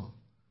soul.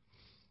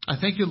 I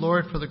thank you,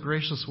 Lord, for the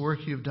gracious work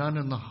you've done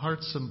in the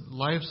hearts and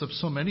lives of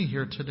so many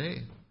here today.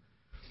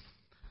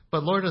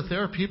 But Lord, if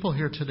there are people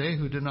here today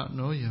who do not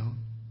know you,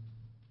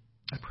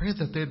 I pray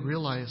that they'd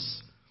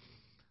realize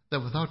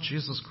that without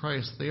Jesus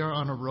Christ, they are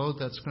on a road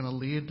that's going to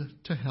lead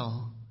to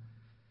hell.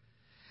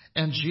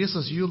 And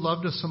Jesus, you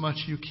loved us so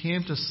much, you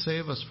came to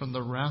save us from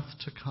the wrath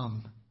to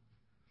come.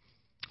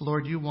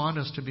 Lord, you want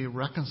us to be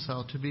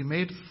reconciled, to be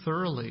made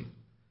thoroughly,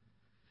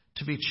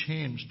 to be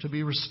changed, to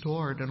be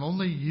restored. And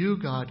only you,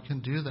 God,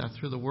 can do that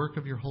through the work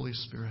of your Holy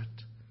Spirit.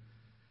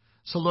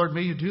 So, Lord,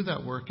 may you do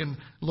that work. And,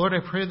 Lord, I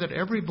pray that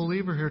every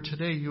believer here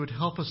today, you would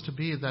help us to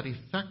be that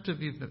effective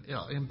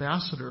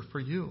ambassador for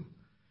you,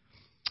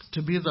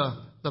 to be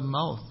the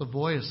mouth, the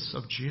voice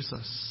of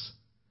Jesus.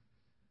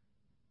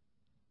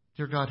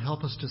 Dear God,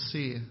 help us to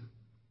see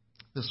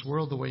this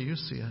world the way you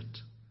see it,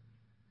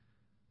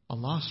 a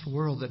lost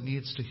world that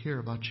needs to hear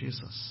about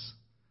Jesus.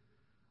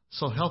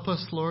 So help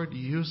us, Lord,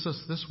 use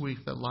us this week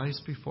that lies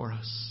before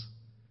us.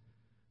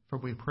 For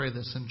we pray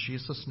this in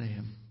Jesus'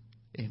 name.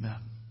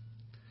 Amen.